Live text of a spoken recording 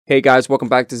Hey guys, welcome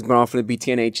back. This is Bernard from the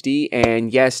BTNHD,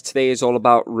 and yes, today is all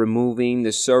about removing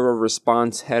the server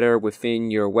response header within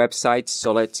your website.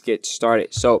 So let's get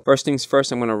started. So first things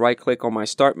first, I'm going to right click on my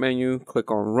start menu,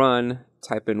 click on run,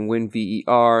 type in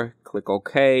WinVer, click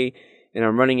OK, and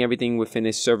I'm running everything within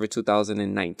this server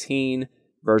 2019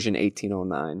 version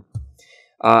 1809.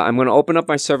 I'm going to open up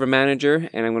my server manager,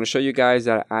 and I'm going to show you guys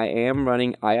that I am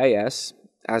running IIS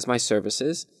as my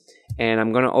services. And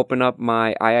I'm going to open up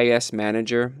my IIS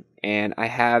manager, and I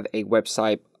have a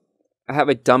website. I have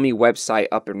a dummy website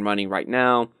up and running right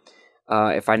now.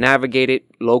 If I navigate it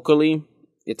locally,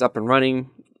 it's up and running.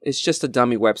 It's just a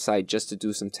dummy website just to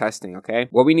do some testing, okay?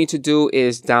 What we need to do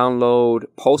is download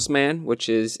Postman, which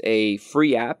is a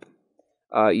free app.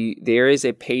 There is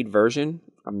a paid version.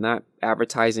 I'm not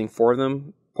advertising for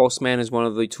them. Postman is one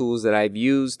of the tools that I've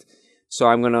used. So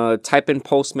I'm going to type in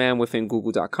Postman within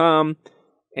google.com.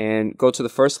 And go to the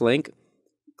first link,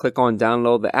 click on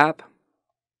download the app.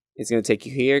 It's going to take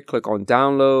you here, click on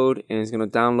download, and it's going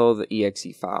to download the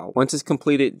exe file. Once it's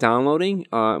completed downloading,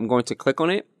 I'm going to click on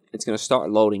it. It's going to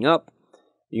start loading up.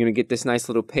 You're going to get this nice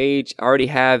little page. I already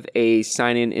have a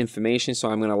sign-in information, so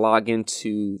I'm going to log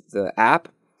into the app.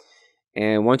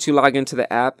 And once you log into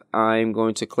the app, I'm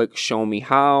going to click show me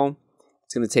how.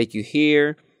 It's going to take you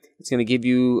here. It's going to give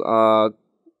you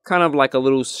kind of like a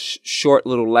little short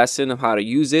little lesson of how to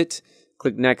use it.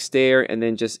 Click next there and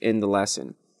then just end the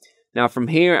lesson. Now from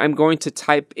here, I'm going to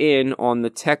type in on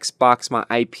the text box my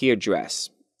IP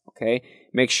address. Okay,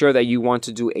 make sure that you want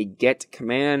to do a get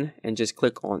command and just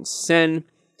click on send.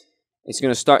 It's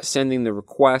going to start sending the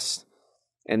request,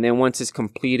 and then once it's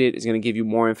completed, it's going to give you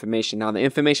more information. Now the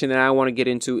information that I want to get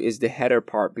into is the header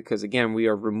part, because again, we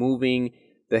are removing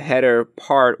the header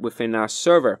part within our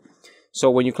server.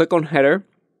 So when you click on header,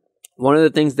 one of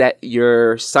the things that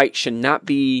your site should not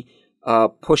be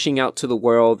pushing out to the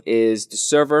world is the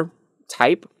server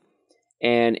type.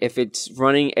 And if it's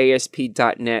running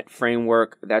ASP.NET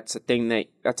framework, that's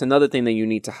another thing that you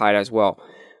need to hide as well.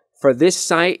 For this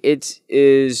site, it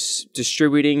is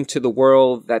distributing to the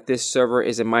world that this server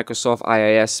is a Microsoft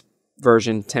IIS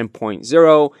version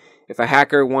 10.0. If a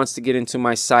hacker wants to get into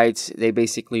my site, they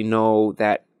basically know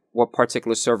that what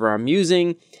particular server I'm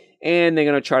using, and they're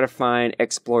going to try to find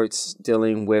exploits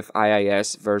dealing with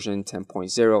IIS version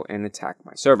 10.0 and attack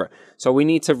my server. So we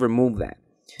need to remove that.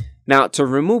 Now to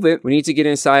remove it, we need to get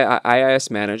inside our IIS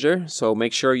manager. So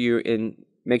make sure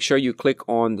you click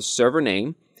on the server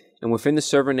name, and within the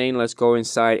server name, let's go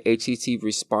inside HTTP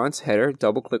response header,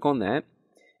 double click on that.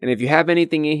 And if you have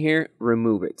anything in here,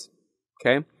 remove it.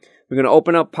 Okay. We're going to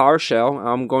open up PowerShell.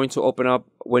 I'm going to open up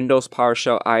Windows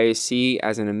PowerShell IAC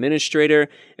as an administrator,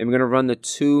 and we're going to run the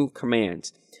two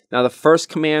commands. Now, the first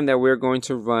command that we're going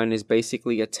to run is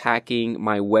basically attacking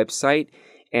my website,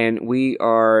 and we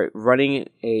are running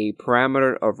a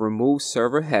parameter of remove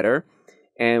server header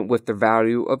and with the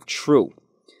value of true.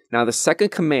 Now, the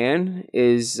second command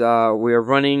is we're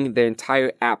running the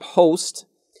entire app host,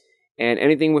 and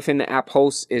anything within the app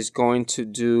host is going to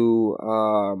do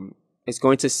it's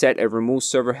going to set a remove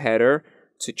server header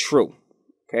to true.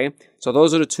 Okay, so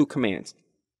those are the two commands.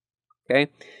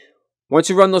 Okay, once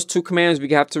you run those two commands, we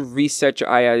have to reset your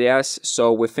IIS.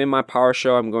 So within my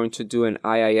PowerShell, I'm going to do an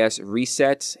IIS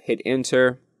reset, hit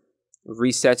enter,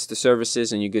 resets the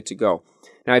services, and you're good to go.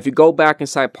 Now, if you go back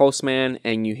inside Postman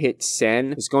and you hit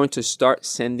send, it's going to start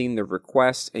sending the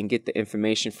request and get the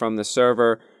information from the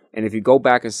server. And if you go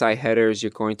back inside headers,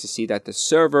 you're going to see that the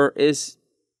server is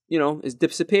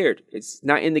disappeared. It's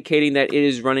not indicating that it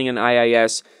is running an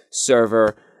IIS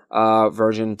server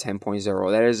version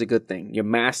 10.0. That is a good thing. You're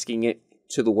masking it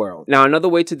to the world. Now, another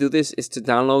way to do this is to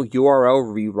download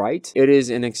URL Rewrite. It is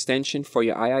an extension for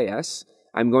your IIS.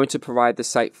 I'm going to provide the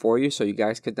site for you so you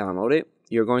guys could download it.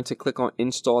 You're going to click on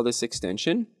install this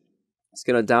extension. It's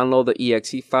going to download the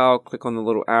exe file. Click on the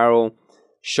little arrow,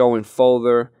 show in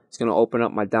folder. It's going to open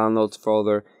up my downloads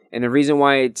folder. And the reason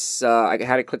why it's, I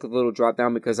had to click the little drop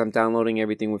down because I'm downloading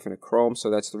everything within a Chrome. So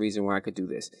that's the reason why I could do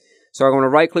this. So I'm going to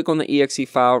right click on the exe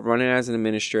file, run it as an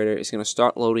administrator. It's going to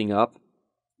start loading up.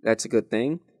 That's a good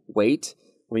thing. Wait.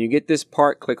 When you get this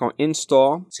part, click on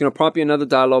install. It's going to prompt you another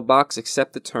dialog box,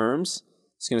 accept the terms.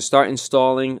 It's going to start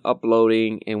installing,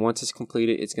 uploading. And once it's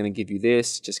completed, it's going to give you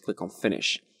this. Just click on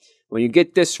finish. When you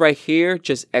get this right here,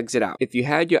 just exit out. If you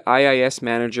had your IIS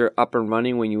manager up and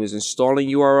running when you was installing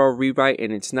URL Rewrite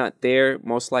and it's not there,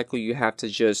 most likely you have to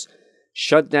just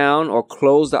shut down or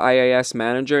close the IIS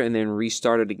manager and then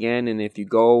restart it again. And if you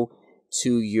go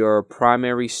to your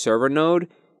primary server node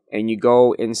and you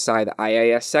go inside the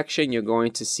IIS section, you're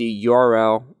going to see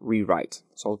URL Rewrite.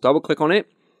 So double click on it.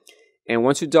 And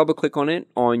once you double click on it,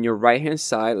 on your right hand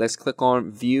side, let's click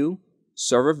on View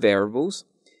Server Variables.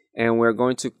 And we're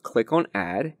going to click on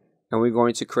Add. And we're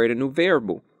going to create a new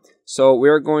variable. So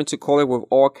we're going to call it with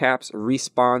all caps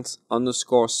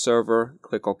response_server.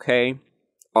 Click OK.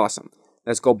 Awesome.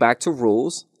 Let's go back to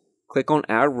rules. Click on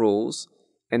Add Rules.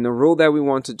 And the rule that we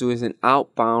want to do is an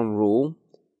outbound rule,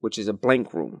 which is a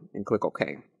blank rule. And click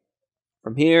OK.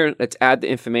 From here, let's add the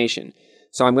information.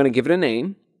 So I'm going to give it a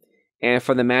name. And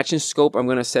for the matching scope, I'm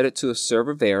going to set it to a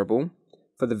server variable.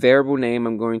 For the variable name,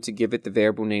 I'm going to give it the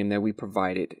variable name that we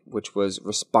provided, which was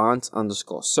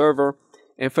response_server.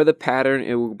 And for the pattern,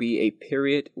 it will be a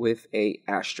period with a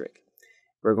asterisk.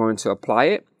 We're going to apply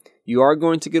it. You are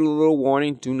going to get a little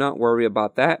warning. Do not worry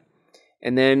about that.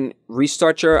 And then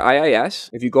restart your IIS.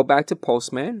 If you go back to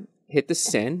Postman, hit the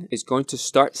send. It's going to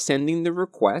start sending the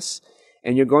requests.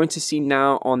 And you're going to see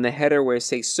now on the header where it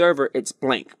says server, it's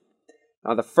blank.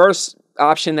 Now the first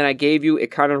option that I gave you,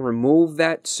 it kind of removed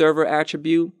that server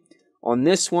attribute. On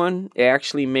this one, it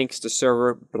actually makes the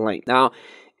server blank. Now,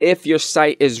 if your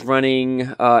site is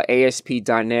running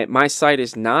ASP.NET, my site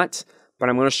is not, but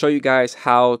I'm going to show you guys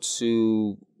how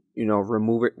to,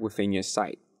 remove it within your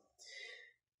site.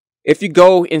 If you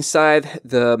go inside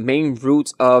the main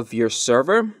root of your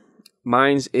server,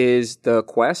 mine is the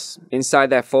quest.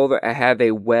 Inside that folder, I have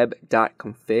a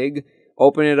web.config.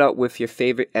 Open it up with your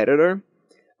favorite editor.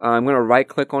 I'm going to right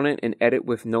click on it and edit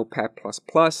with Notepad++.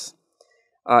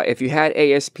 If you had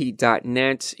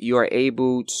ASP.NET, you are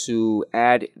able to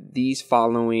add these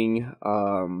following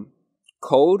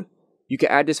code. You can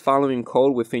add this following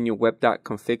code within your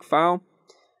web.config file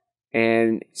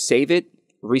and save it,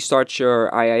 restart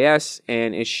your IIS,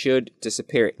 and it should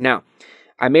disappear. Now,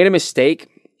 I made a mistake,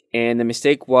 and the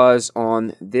mistake was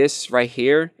on this right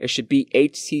here. It should be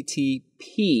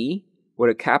HTTP with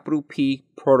a capital P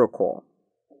protocol.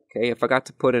 Okay, I forgot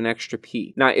to put an extra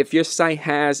P. Now, if your site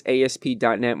has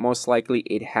ASP.NET, most likely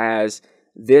it has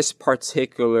this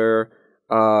particular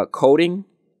coding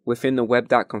within the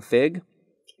web.config.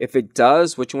 If it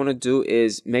does, what you want to do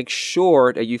is make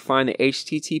sure that you find the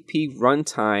HTTP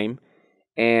runtime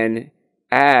and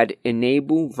add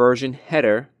enable version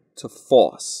header to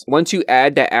false. Once you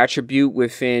add that attribute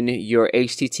within your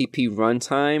HTTP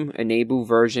runtime, enable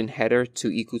version header to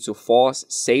equal to false,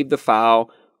 save the file,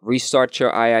 restart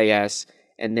your IIS,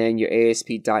 and then your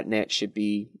ASP.NET should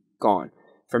be gone.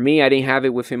 For me, I didn't have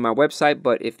it within my website,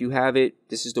 but if you have it,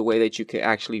 this is the way that you can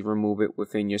actually remove it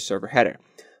within your server header.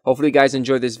 Hopefully you guys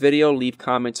enjoyed this video. Leave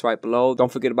comments right below.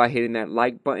 Don't forget about hitting that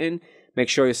like button. Make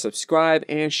sure you subscribe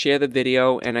and share the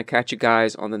video, and I'll catch you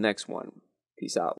guys on the next one. Peace out.